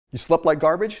You slept like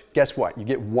garbage? Guess what? You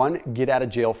get one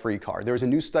get-out-of-jail-free card. There was a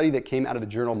new study that came out of the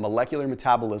journal Molecular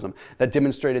Metabolism that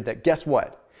demonstrated that, guess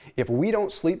what? If we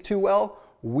don't sleep too well,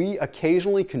 we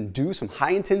occasionally can do some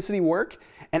high-intensity work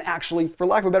and actually, for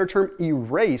lack of a better term,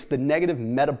 erase the negative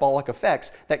metabolic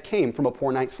effects that came from a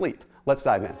poor night's sleep. Let's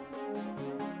dive in.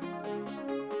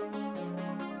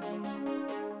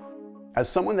 As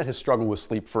someone that has struggled with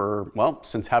sleep for, well,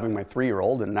 since having my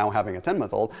 3-year-old and now having a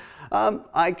 10-month-old,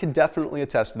 I can definitely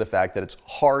attest to the fact that it's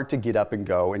hard to get up and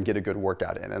go and get a good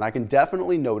workout in. And I can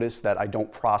definitely notice that I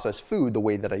don't process food the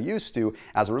way that I used to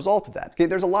as a result of that. Okay,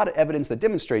 there's a lot of evidence that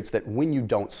demonstrates that when you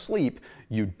don't sleep,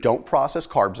 you don't process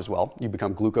carbs as well, you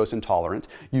become glucose intolerant,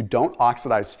 you don't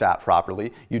oxidize fat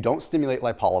properly, you don't stimulate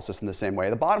lipolysis in the same way.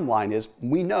 The bottom line is,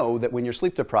 we know that when you're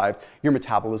sleep deprived, your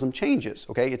metabolism changes,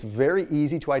 okay? It's very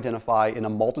easy to identify in a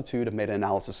multitude of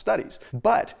meta-analysis studies.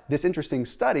 But this interesting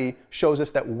study shows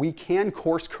us that we can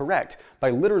course correct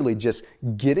by literally just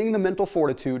getting the mental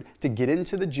fortitude to get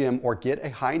into the gym or get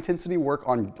a high intensity work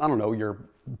on, I don't know, your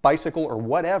bicycle or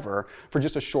whatever for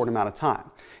just a short amount of time.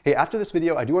 Hey, after this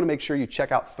video, I do want to make sure you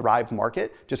check out Thrive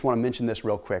Market. Just want to mention this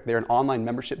real quick. They're an online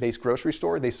membership-based grocery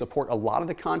store. They support a lot of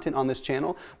the content on this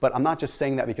channel, but I'm not just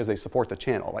saying that because they support the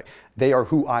channel. Like, they are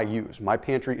who I use. My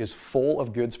pantry is full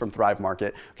of goods from Thrive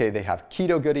Market. Okay, they have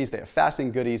keto goodies, they have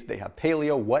fasting goodies, they have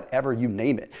paleo, whatever, you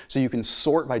name it. So you can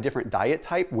sort by different diet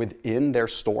type within their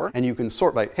store, and you can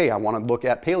sort by, hey, I want to look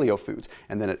at paleo foods,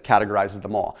 and then it categorizes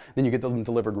them all. Then you get them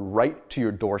delivered right to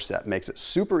your doorstep. Makes it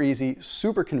super easy,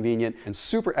 super convenient, and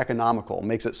super economical.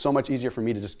 Makes it so much easier for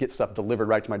me to just get stuff delivered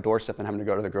right to my doorstep than having to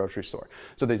go to the grocery store.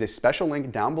 So there's a special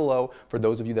link down below for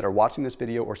those of you that are watching this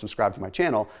video or subscribe to my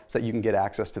channel so that you can get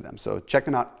access to them. So check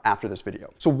them out after this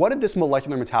video. So what did this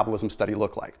molecular metabolism study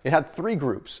look like? It had 3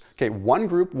 groups. Okay, one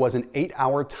group was an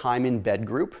 8-hour time in bed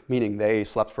group, meaning they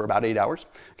slept for about 8 hours.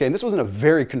 Okay, and this was in a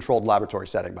very controlled laboratory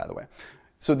setting, by the way.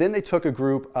 So then they took a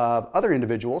group of other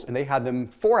individuals and they had them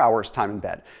 4 hours time in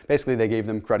bed. Basically, they gave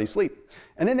them cruddy sleep.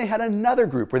 And then they had another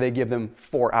group where they give them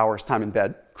 4 hours time in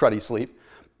bed, cruddy sleep,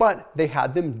 but they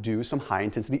had them do some high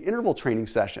intensity interval training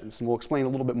sessions. And we'll explain a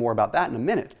little bit more about that in a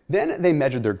minute. Then they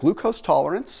measured their glucose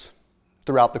tolerance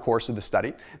throughout the course of the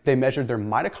study. They measured their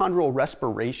mitochondrial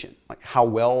respiration, like how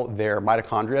well their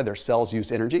mitochondria, their cells,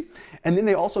 used energy. And then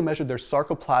they also measured their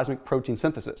sarcoplasmic protein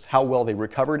synthesis, how well they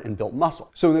recovered and built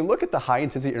muscle. So when they look at the high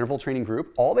intensity interval training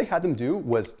group, all they had them do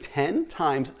was 10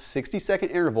 times 60-second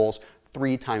intervals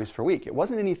 3 times per week. It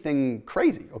wasn't anything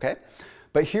crazy, okay?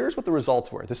 But here's what the results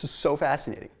were. This is so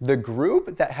fascinating. The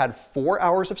group that had 4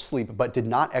 hours of sleep but did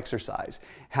not exercise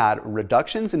had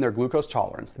reductions in their glucose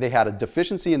tolerance. They had a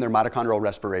deficiency in their mitochondrial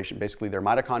respiration. Basically, their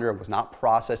mitochondria was not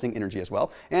processing energy as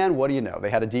well. And what do you know? They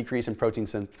had a decrease in protein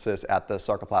synthesis at the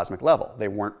sarcoplasmic level. They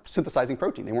weren't synthesizing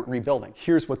protein. They weren't rebuilding.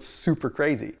 Here's what's super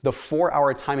crazy. The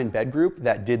 4-hour time in bed group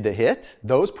that did the HIIT,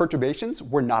 those perturbations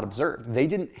were not observed. They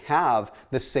didn't have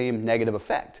the same negative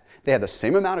effect. They had the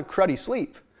same amount of cruddy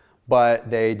sleep, but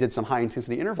they did some high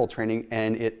intensity interval training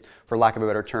and it, for lack of a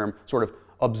better term, sort of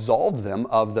absolved them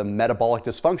of the metabolic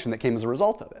dysfunction that came as a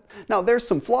result of it. Now, there's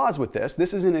some flaws with this.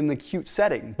 This isn't an acute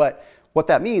setting, but what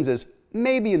that means is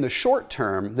maybe in the short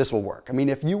term, this will work. I mean,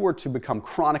 if you were to become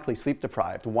chronically sleep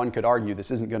deprived, one could argue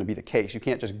this isn't going to be the case. You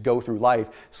can't just go through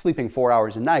life sleeping 4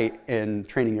 hours a night and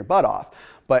training your butt off.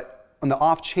 But on the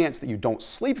off chance that you don't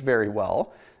sleep very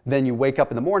well, then you wake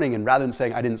up in the morning and rather than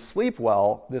saying, I didn't sleep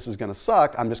well, this is gonna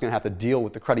suck, I'm just gonna have to deal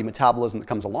with the cruddy metabolism that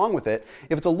comes along with it.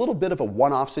 If it's a little bit of a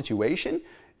one-off situation,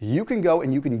 you can go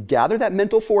and you can gather that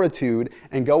mental fortitude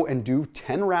and go and do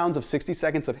 10 rounds of 60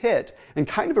 seconds of HIIT and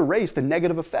kind of erase the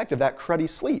negative effect of that cruddy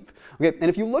sleep. Okay, and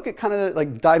if you look at kind of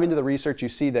like dive into the research, you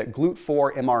see that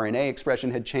GLUT4 mRNA expression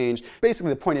had changed.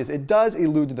 Basically, the point is it does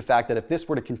allude to the fact that if this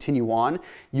were to continue on,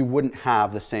 you wouldn't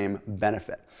have the same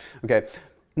benefit. Okay.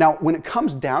 Now, when it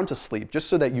comes down to sleep, just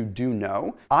so that you do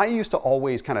know, I used to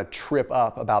always kind of trip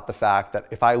up about the fact that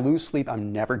if I lose sleep,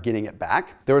 I'm never getting it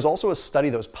back. There was also a study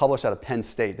that was published out of Penn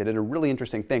State that did a really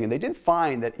interesting thing, and they did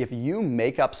find that if you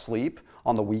make up sleep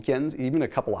on the weekends, even a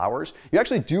couple hours, you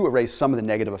actually do erase some of the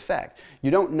negative effect. You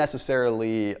don't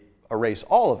necessarily erase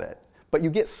all of it, but you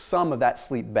get some of that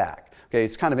sleep back. Okay,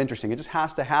 it's kind of interesting. It just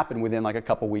has to happen within like a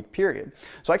couple week period.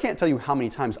 So I can't tell you how many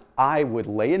times I would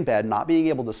lay in bed not being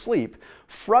able to sleep,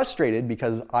 frustrated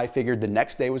because I figured the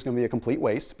next day was going to be a complete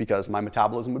waste because my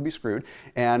metabolism would be screwed,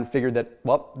 and figured that,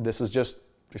 well, this is just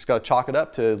got to chalk it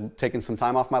up to taking some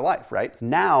time off my life, right?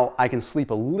 Now I can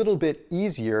sleep a little bit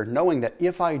easier knowing that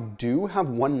if I do have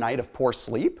one night of poor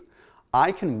sleep,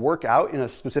 I can work out in a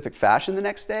specific fashion the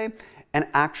next day and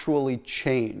actually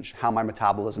change how my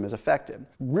metabolism is affected.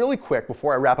 Really quick,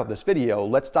 before I wrap up this video,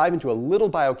 let's dive into a little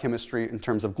biochemistry in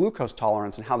terms of glucose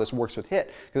tolerance and how this works with HIIT,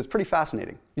 because it's pretty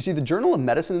fascinating. You see, the Journal of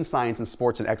Medicine and Science in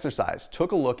Sports and Exercise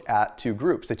took a look at two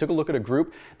groups. They took a look at a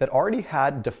group that already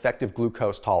had defective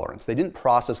glucose tolerance. They didn't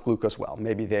process glucose well.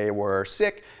 Maybe they were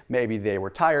sick, maybe they were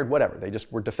tired, whatever. They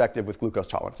just were defective with glucose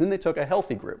tolerance. Then they took a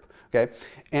healthy group, okay?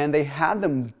 And they had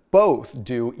them both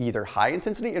do either high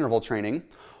intensity interval training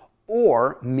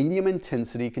or medium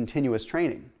intensity continuous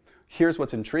training. Here's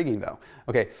what's intriguing though.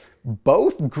 Okay,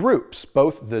 both groups,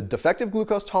 both the defective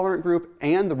glucose tolerant group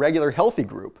and the regular healthy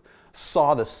group,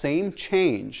 saw the same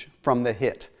change from the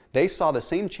HIIT. They saw the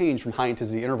same change from high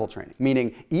intensity interval training,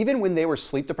 meaning even when they were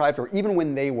sleep deprived or even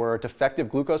when they were defective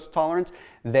glucose tolerance,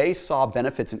 they saw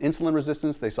benefits in insulin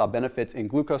resistance, they saw benefits in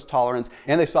glucose tolerance,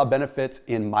 and they saw benefits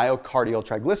in myocardial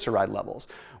triglyceride levels,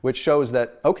 which shows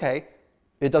that, okay,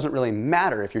 it doesn't really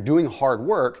matter. If you're doing hard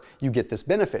work, you get this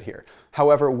benefit here.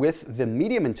 However, with the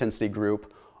medium intensity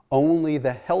group, only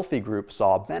the healthy group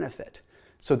saw benefit.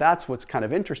 So that's what's kind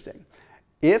of interesting.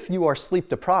 If you are sleep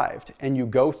deprived and you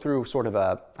go through sort of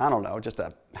a, I don't know, just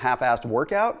a half-assed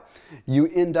workout, you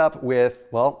end up with,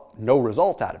 well, no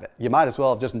result out of it. You might as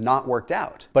well have just not worked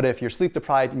out. But if you're sleep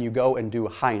deprived and you go and do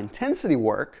high intensity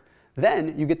work,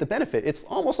 then you get the benefit. It's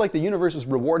almost like the universe is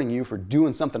rewarding you for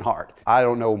doing something hard. I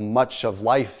don't know much of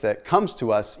life that comes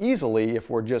to us easily if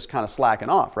we're just kind of slacking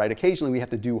off, right? Occasionally we have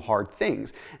to do hard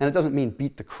things. And it doesn't mean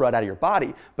beat the crud out of your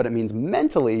body, but it means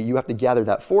mentally you have to gather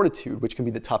that fortitude, which can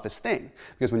be the toughest thing.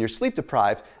 Because when you're sleep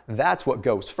deprived, that's what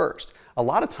goes first. A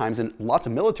lot of times, and lots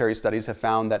of military studies have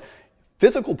found that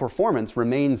physical performance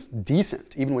remains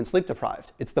decent even when sleep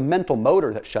deprived. It's the mental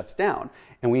motor that shuts down,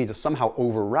 and we need to somehow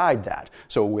override that.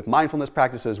 So with mindfulness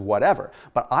practices, whatever.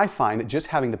 But I find that just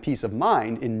having the peace of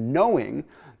mind in knowing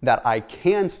that I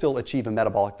can still achieve a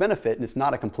metabolic benefit and it's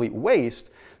not a complete waste,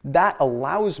 that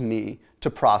allows me to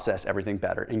process everything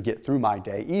better and get through my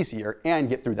day easier and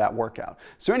get through that workout.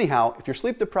 So anyhow, if you're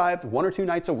sleep deprived 1 or 2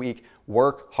 nights a week,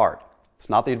 work hard. It's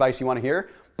not the advice you want to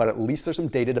hear, but at least there's some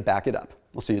data to back it up.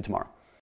 We'll see you tomorrow.